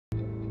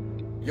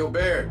Yo,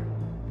 Baird,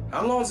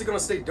 how long is it gonna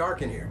stay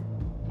dark in here?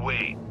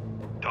 Wait,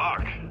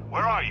 Doc,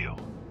 where are you?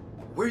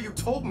 Where you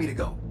told me to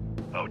go.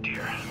 Oh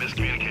dear,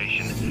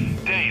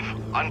 miscommunication. Dave,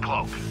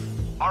 uncloak.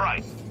 All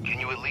right, can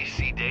you at least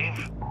see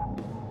Dave?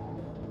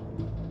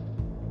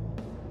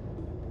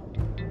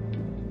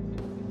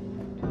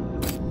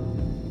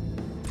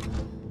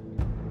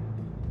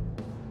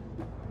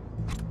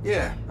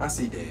 Yeah, I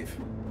see Dave.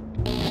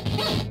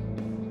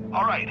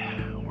 All right,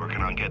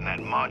 working on getting that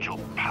module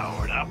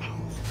powered up.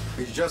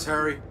 Could you just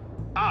hurry?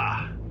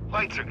 Ah,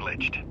 lights are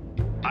glitched.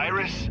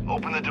 Iris,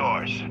 open the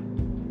doors.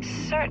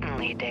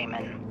 Certainly,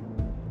 Damon.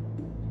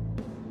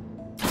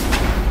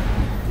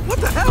 What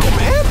the hell,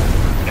 man?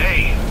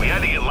 Hey, we had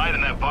to get light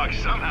in that box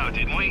somehow,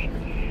 didn't we?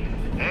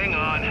 Hang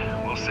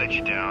on, we'll set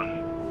you down.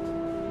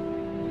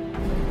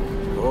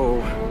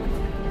 Oh.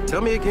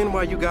 Tell me again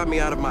why you got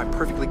me out of my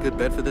perfectly good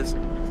bed for this?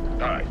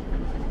 Alright.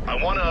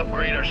 I want to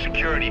upgrade our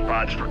security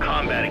bots for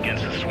combat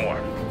against the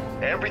swarm.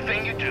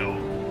 Everything you do,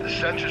 the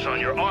sensors on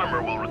your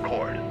armor will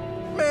record.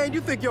 Man,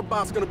 you think your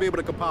bot's gonna be able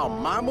to compile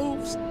my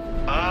moves?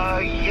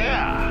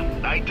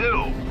 Yeah, I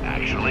do,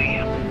 actually.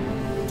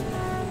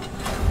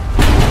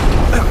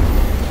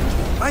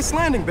 Nice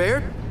landing,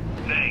 Baird.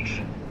 Thanks.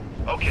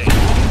 Okay,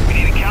 we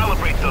need to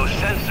calibrate those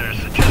sensors,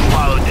 so just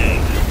follow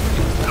Dave.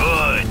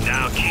 Good,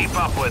 now keep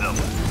up with them.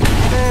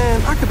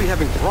 Man, I could be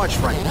having brunch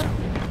right now.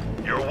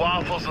 Your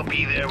waffles will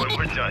be there when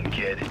we're done,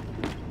 kid.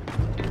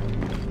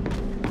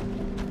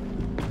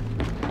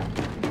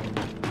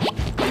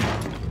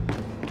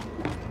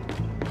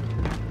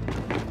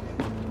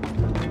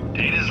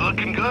 Data's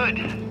looking good.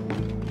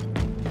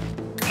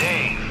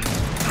 Dave,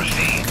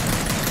 proceed.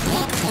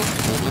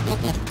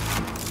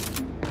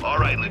 All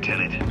right,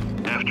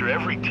 Lieutenant. After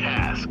every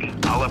task,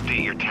 I'll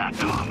update your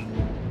TACCOM.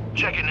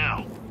 Check it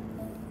now.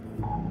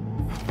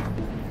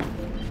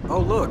 Oh,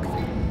 look.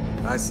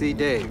 I see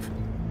Dave.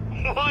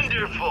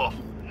 Wonderful!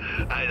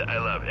 I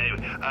love it.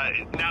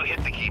 Now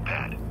hit the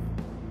keypad.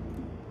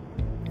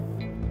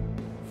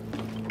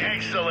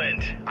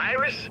 Excellent!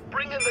 Iris,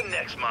 bring in the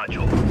next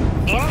module.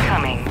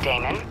 Incoming,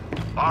 Damon.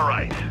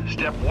 Alright,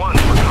 step 1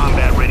 for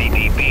combat-ready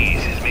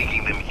DBs is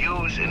making them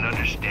use and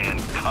understand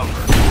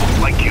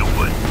cover, like you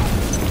would.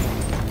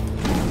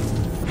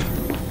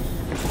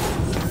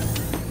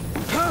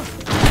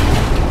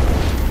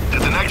 To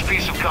the next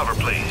piece of cover,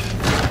 please.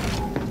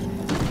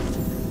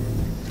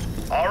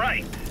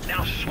 Alright,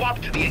 now swap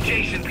to the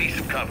adjacent piece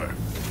of cover.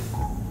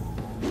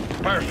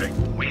 Perfect,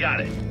 we got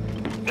it.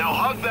 Now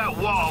hug that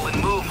wall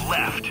and move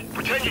left.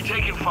 Pretend you're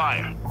taking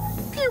fire.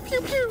 Pew,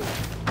 pew, pew.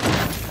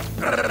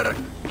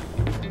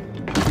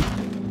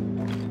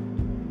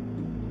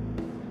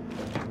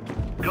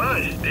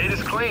 Good,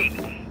 data's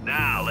clean.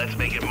 Now, let's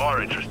make it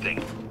more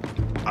interesting.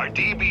 Our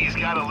DB's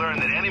gotta learn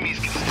that enemies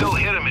can still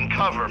hit them in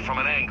cover from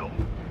an angle.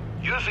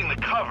 Using the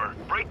cover,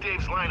 break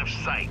Dave's line of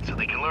sight so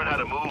they can learn how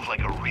to move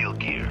like a real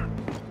gear.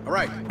 All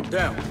right,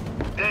 down.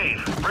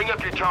 Dave, bring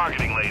up your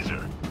targeting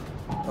laser.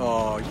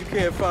 Oh, you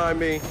can't find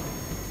me.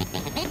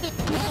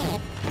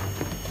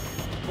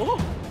 Oh,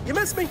 you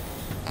missed me.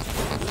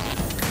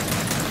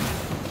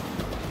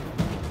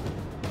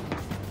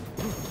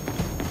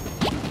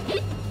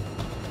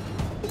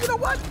 You know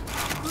what?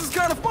 This is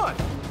kind of fun.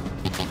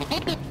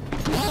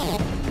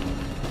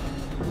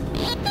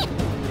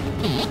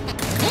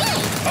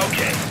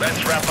 Okay,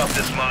 let's wrap up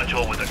this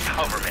module with a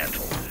cover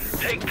mantle.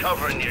 Take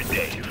cover near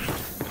Dave.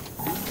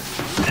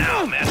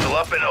 Now, mantle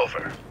up and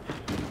over.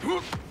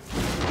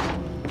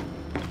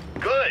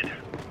 Good.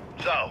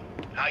 So,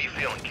 how you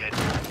feeling, kid?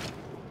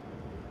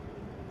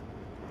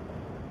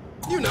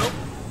 You know,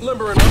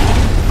 limber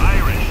enough.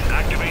 Iris,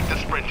 activate the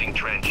sprinting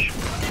trench.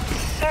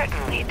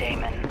 Certainly,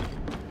 Damon.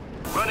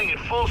 Running at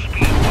full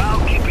speed while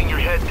keeping your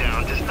head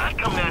down does not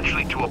come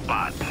naturally to a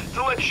bot,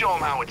 so let's show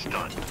him how it's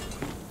done.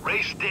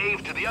 Race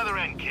Dave to the other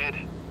end, kid.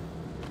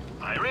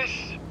 Iris,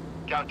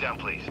 countdown,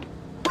 please.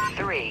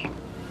 3,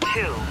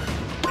 2,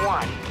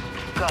 1,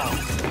 go.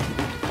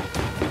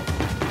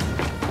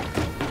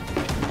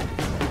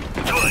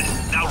 Good.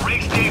 Now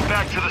race Dave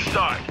back to the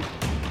start.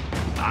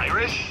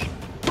 Iris?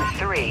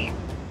 3,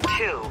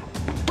 2,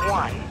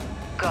 1,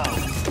 go.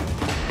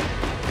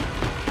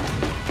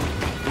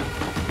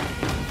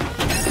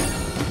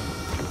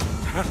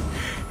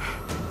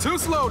 Too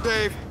slow,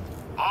 Dave.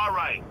 All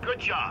right, good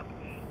job.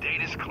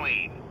 Data's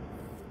clean.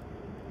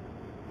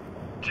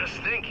 Just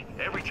think,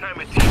 every time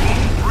a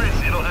TV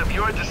sprints, it'll have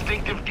your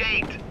distinctive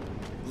gait.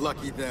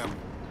 Lucky them.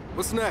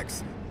 What's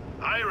next?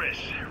 Iris,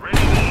 ready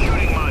the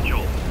shooting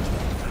module.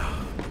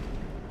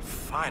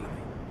 Finally.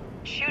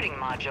 Shooting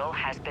module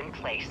has been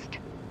placed.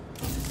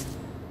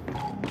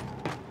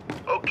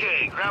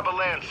 Okay, grab a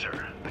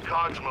Lancer, the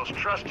COG's most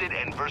trusted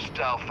and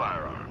versatile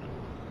firearm.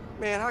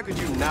 Man, how could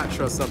you not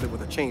trust something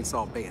with a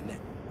chainsaw bayonet?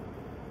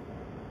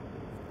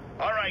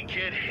 All right,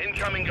 kid,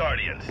 incoming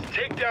Guardians.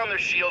 Take down their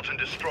shields and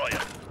destroy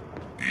them.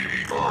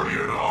 EV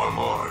Guardian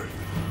online.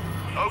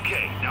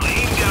 Okay, now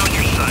aim down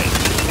your sights.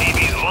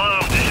 BBs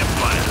love to hip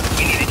fire.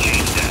 We need to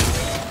change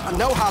that. I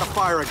know how to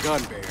fire a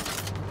gun, Bear.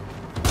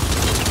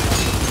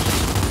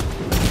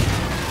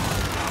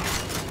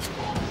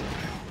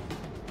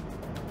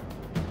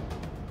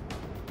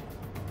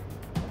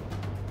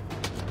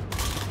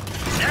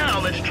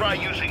 let's try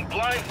using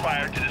blind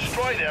fire to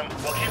destroy them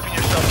while keeping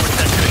yourself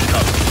protected and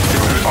covered.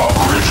 Unit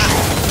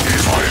operational.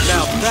 Is my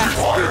Now assistance that's good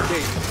required?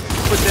 data.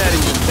 Put that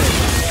in your thing.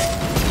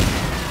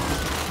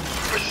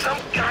 For some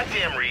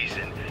goddamn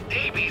reason,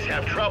 DBs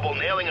have trouble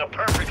nailing a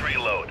perfect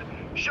reload.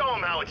 Show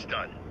them how it's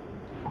done.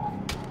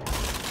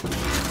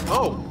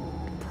 Oh,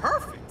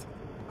 perfect.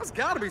 That's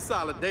gotta be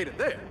solid data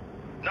there.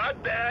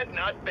 Not bad,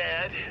 not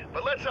bad.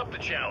 But let's up the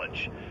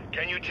challenge.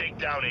 Can you take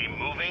down a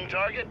moving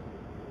target?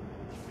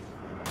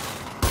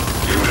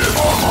 Unit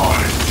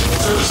online.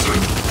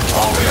 Citizen,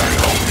 how may I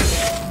help you?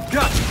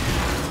 Gotcha.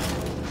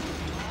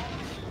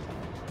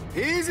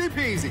 Easy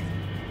peasy.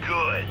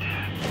 Good.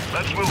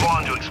 Let's move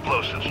on to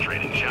explosives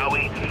training, shall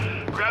we?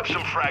 Grab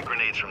some frag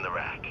grenades from the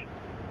rack.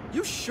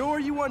 You sure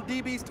you want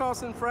DBs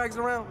tossing frags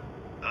around?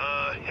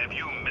 Have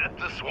you met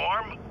the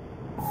swarm?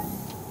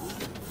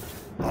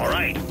 All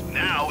right,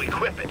 now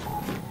equip it.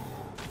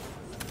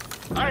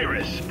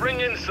 Iris,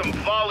 bring in some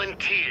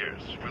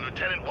volunteers for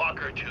Lieutenant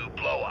Walker to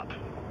blow up.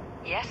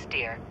 Yes,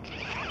 dear.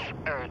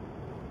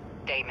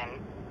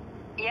 Damon.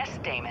 Yes,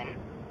 Damon.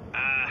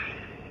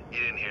 You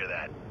didn't hear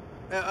that.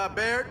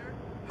 Baird,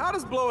 how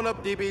does blowing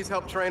up DBs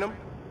help train them?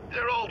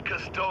 They're old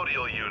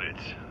custodial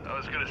units. I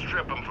was gonna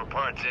strip them for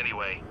parts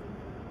anyway.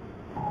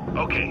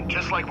 Okay,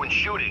 just like when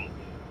shooting,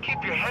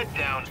 keep your head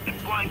down and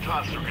blind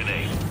toss the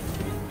grenade.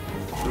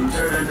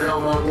 Lieutenant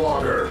Elmont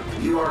Walker,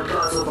 you are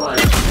classified.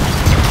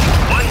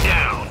 One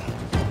down.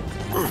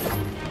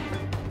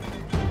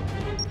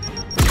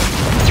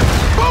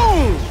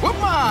 Boom! With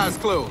my eyes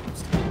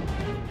closed.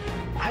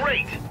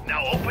 Great!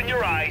 Now open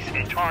your eyes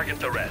and target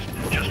the rest.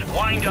 Just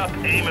wind up,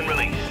 aim, and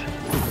release.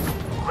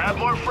 Grab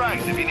more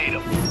frags if you need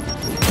them.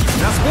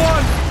 That's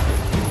one.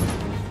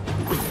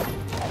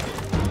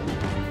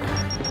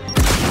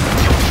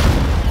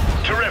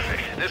 Terrific.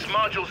 This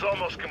module's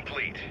almost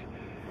complete.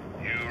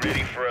 You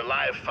ready for a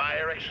live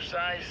fire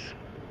exercise?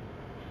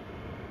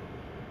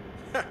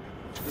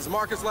 Does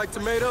Marcus like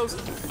tomatoes?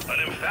 An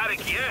emphatic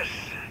yes.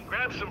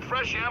 Grab some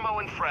fresh ammo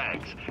and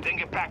frags, then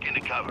get back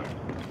into cover.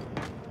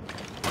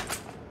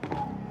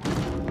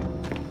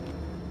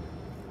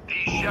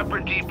 These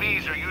Shepherd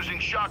DBs are using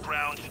shock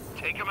rounds.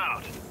 Take them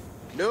out.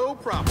 No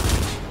problem.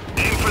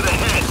 Aim for the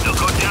head. They'll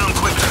go down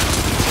quicker.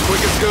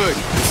 Quick is good.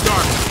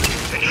 Start.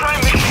 And try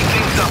mixing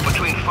things up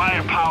between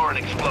firepower and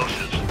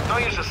explosives.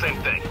 Don't use the same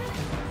thing.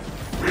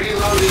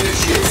 Reload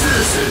initiate.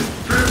 Citizen,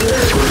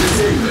 prepare for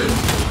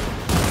detainment.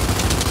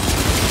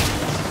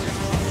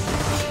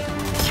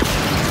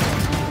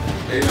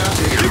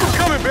 Keep them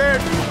coming,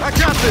 Baird. I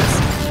got this.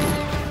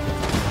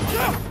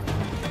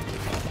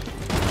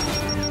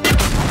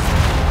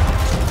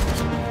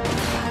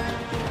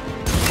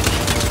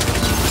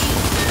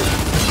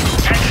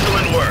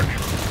 Excellent work.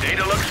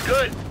 Data looks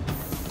good.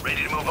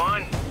 Ready to move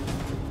on?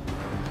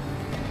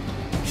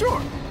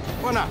 Sure.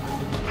 Why not?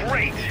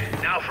 Great.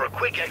 Now for a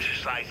quick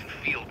exercise in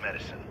field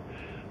medicine.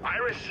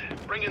 Iris,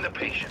 bring in the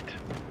patient.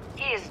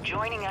 He is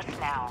joining us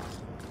now.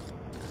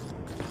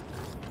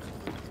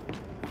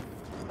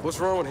 What's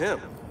wrong with him?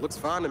 Looks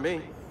fine to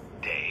me.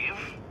 Dave?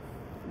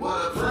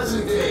 What a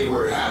pleasant day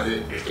we're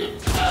having.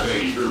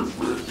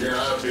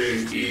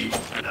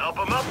 Help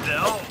him up,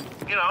 Del.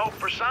 You know,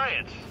 for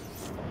science.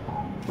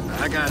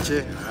 I got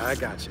you. I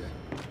got you.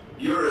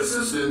 Your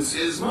assistance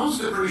is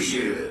most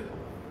appreciated.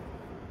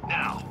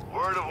 Now,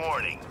 word of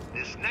warning.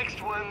 This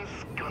next one's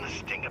gonna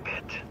sting a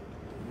bit.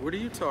 What are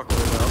you talking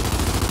about?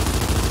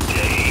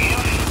 Dave?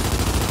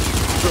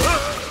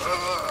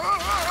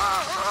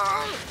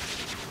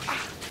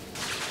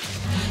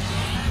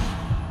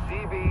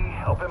 DB,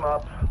 help him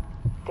up.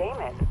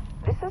 Damon,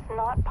 this is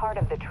not part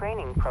of the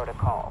training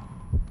protocol.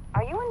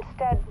 Are you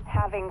instead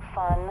having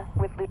fun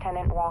with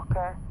Lieutenant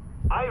Walker?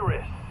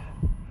 Iris.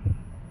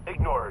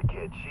 Ignore her,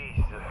 kid.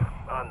 She's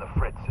on the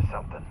fritz or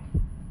something.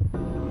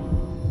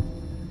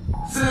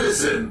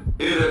 Citizen,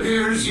 it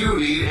appears you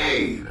need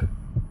aid.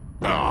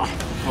 Oh,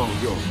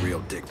 you're a real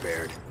dick,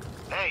 Baird.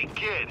 Hey,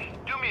 kid,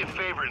 do me a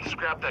favor and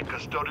scrap that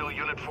custodial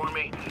unit for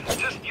me.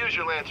 Just use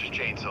your Lancer's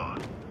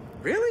chainsaw.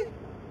 Really?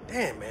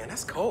 Damn, man,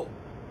 that's cold.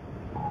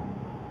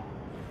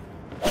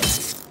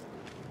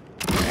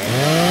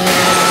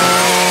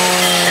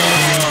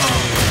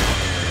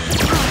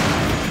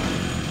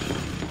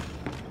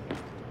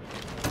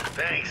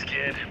 Thanks,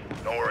 kid.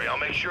 Don't worry, I'll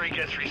make sure he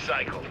gets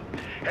recycled.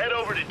 Head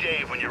over to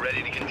Dave when you're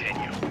ready to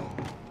continue.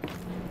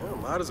 Well,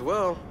 might as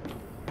well.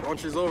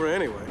 Launcher's over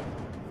anyway.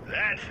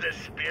 That's the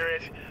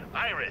spirit.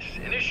 Iris,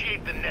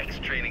 initiate the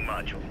next training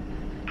module.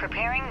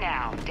 Preparing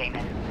now,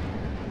 Damon.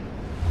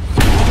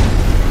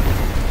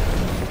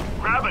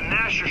 Grab a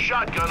Nasher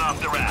shotgun off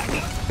the rack.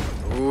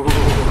 Ooh,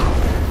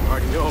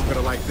 already know I'm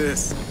gonna like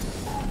this.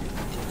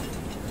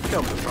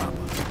 Come to Papa.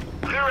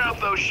 Clear out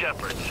those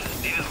Shepherds.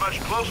 Need as much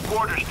close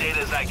quarters data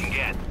as I can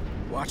get.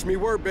 Watch me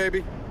work,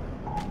 baby.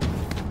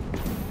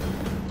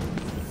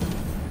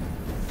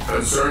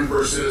 Concern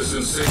for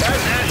citizen safety. That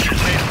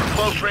Nasher's made for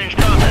close-range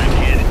combat,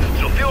 kid,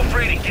 so feel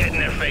free to get in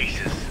their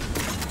faces.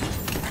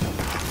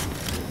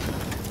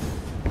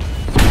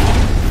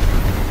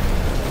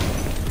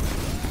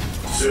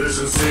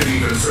 Citizen safety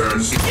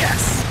concerns.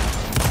 Yes!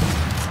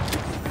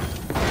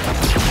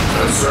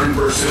 Concern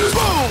persists.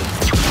 Boom!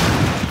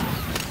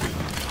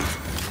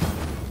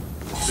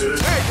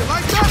 Citizen. Hey, you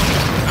like that?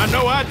 I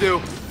know I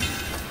do.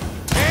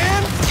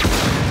 And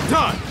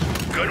done.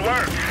 Good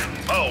work.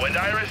 Oh, and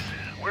Iris,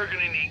 we're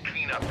gonna need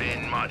cleanup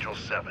in Module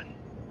 7.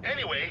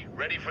 Anyway,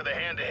 ready for the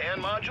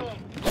hand-to-hand module?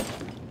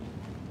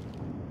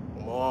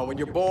 Come on, when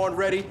you're born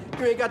ready,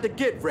 you ain't got to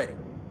get ready.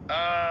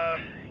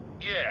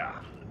 Yeah.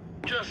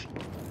 Just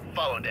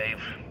follow Dave.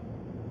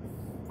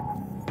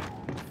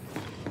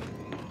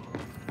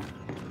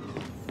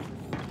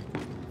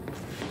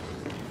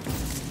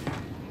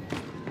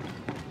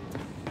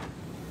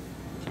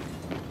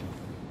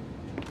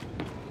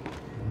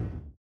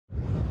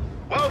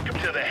 Welcome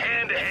to the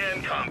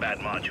hand-to-hand combat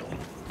module.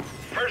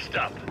 First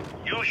up,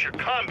 use your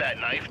combat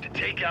knife to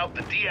take out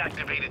the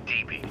deactivated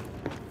DB.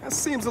 That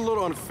seems a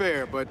little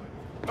unfair, but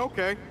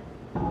okay.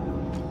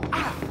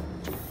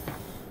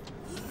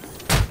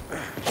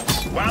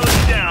 While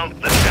it's down,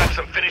 let's grab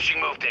some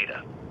finishing move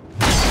data.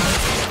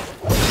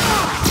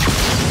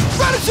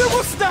 Predator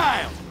with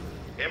style!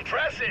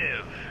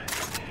 Impressive.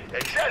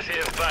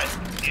 Excessive, but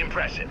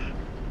impressive.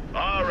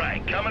 All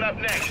right, coming up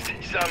next,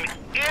 some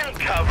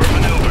in-cover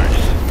maneuvers.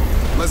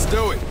 Let's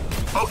do it.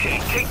 Okay,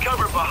 take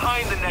cover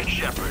behind the next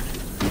shepherd.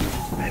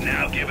 And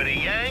now give it a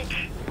yank.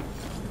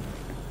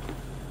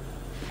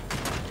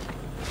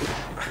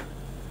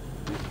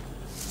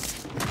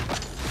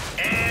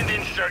 And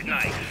insert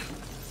knife.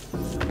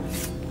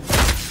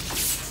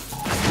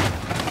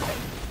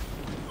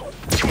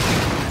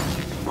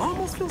 I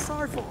almost feel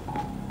sorry for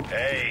him.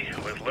 Hey,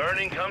 with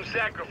learning comes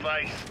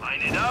sacrifice.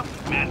 Line it up,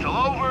 mantle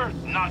over,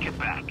 knock it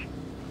back.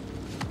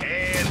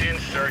 And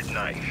insert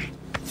knife.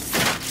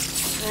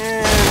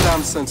 And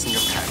I'm sensing a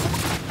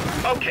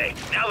pattern. Okay,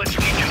 now let's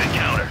weaken the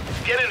counter.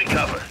 Get into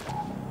cover.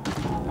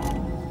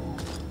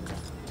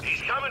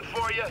 He's coming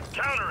for you.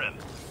 Counter him.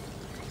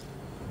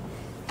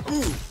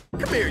 Ooh,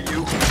 come here,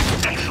 you.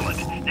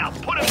 Excellent. Now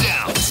put him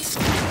down.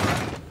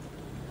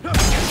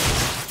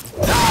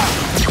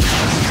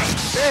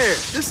 There,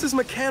 this is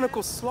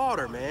mechanical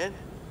slaughter, man.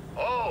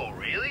 Oh,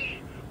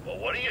 really? Well,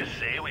 what do you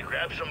say we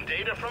grab some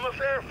data from a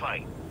fair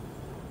fight?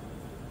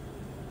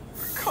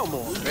 Come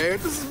on, man.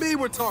 This is me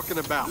we're talking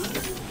about.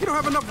 You don't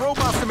have enough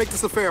robots to make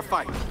this a fair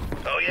fight.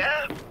 Oh,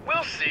 yeah?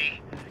 We'll see.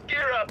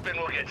 Gear up and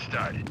we'll get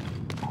started.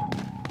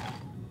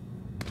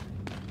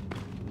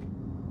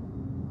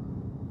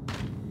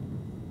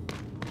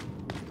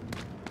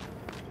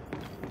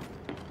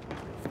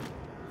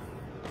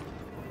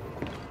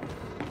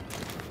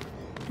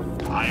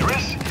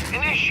 Iris,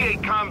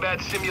 initiate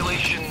Combat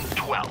Simulation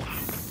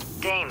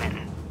 12.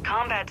 Damon,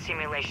 Combat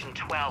Simulation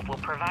 12 will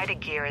provide a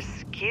gear as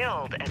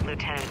skilled as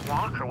Lieutenant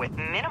Walker with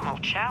minimal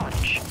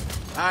challenge.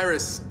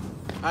 Iris,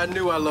 I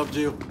knew I loved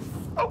you.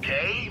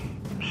 Okay,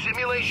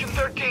 Simulation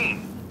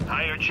 13.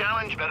 Higher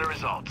challenge, better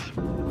results.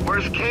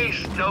 Worst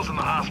case, Dell's in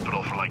the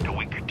hospital for like a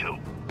week or two.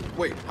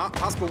 Wait,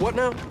 hospital what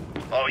now?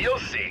 Oh, you'll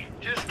see.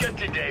 Just get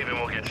to Dave and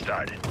we'll get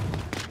started.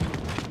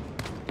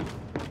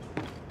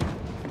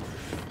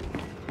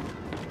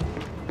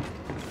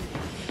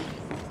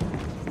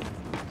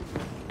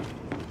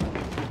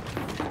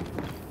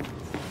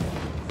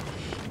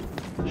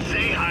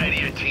 Say hi to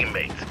your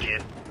teammates,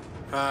 kid.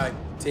 Hi,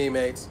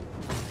 teammates.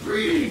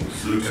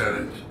 Greetings,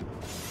 Lieutenant.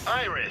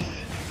 Iris,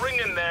 bring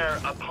in their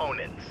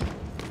opponents.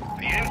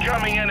 The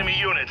incoming enemy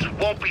units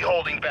won't be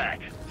holding back,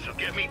 so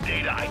get me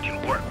data I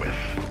can work with.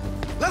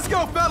 Let's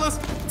go, fellas.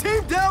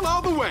 Team Dell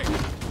all the way.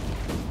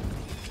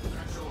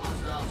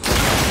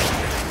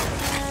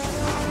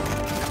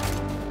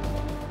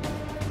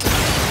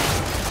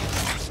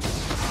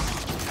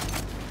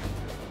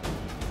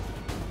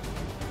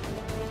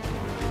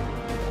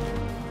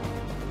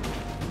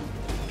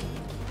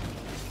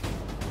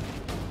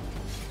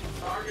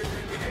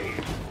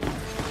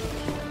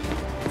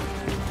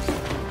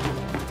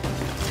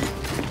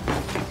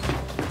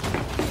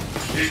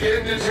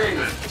 Begin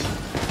detainment.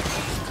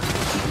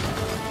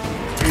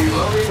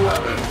 Reloading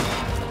weapon.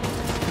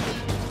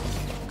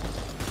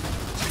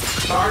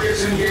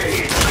 Targets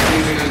engaged.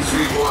 Maintenance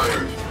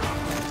required.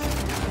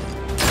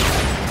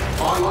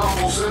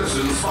 Unlawful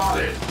citizens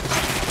spotted.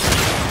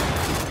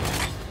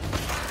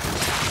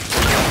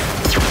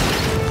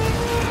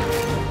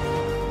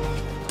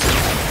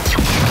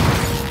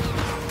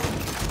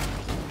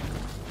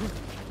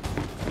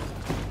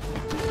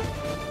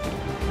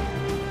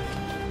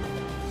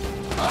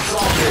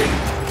 Assaulting.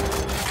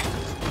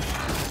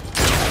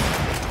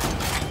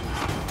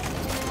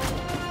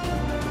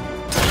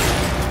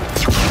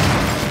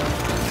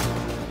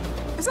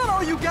 Is that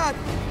all you got?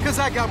 Because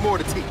I got more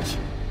to teach.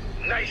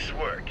 Nice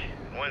work.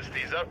 Once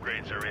these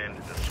upgrades are in,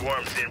 the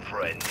swarm's in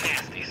for a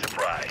nasty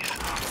surprise.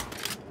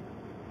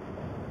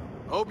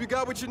 Hope you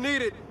got what you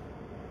needed.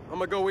 I'm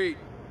gonna go eat.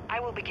 I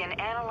will begin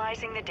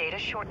analyzing the data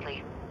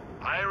shortly.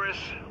 Iris,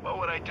 what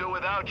would I do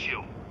without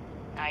you?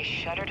 I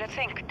shudder to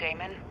think,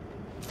 Damon.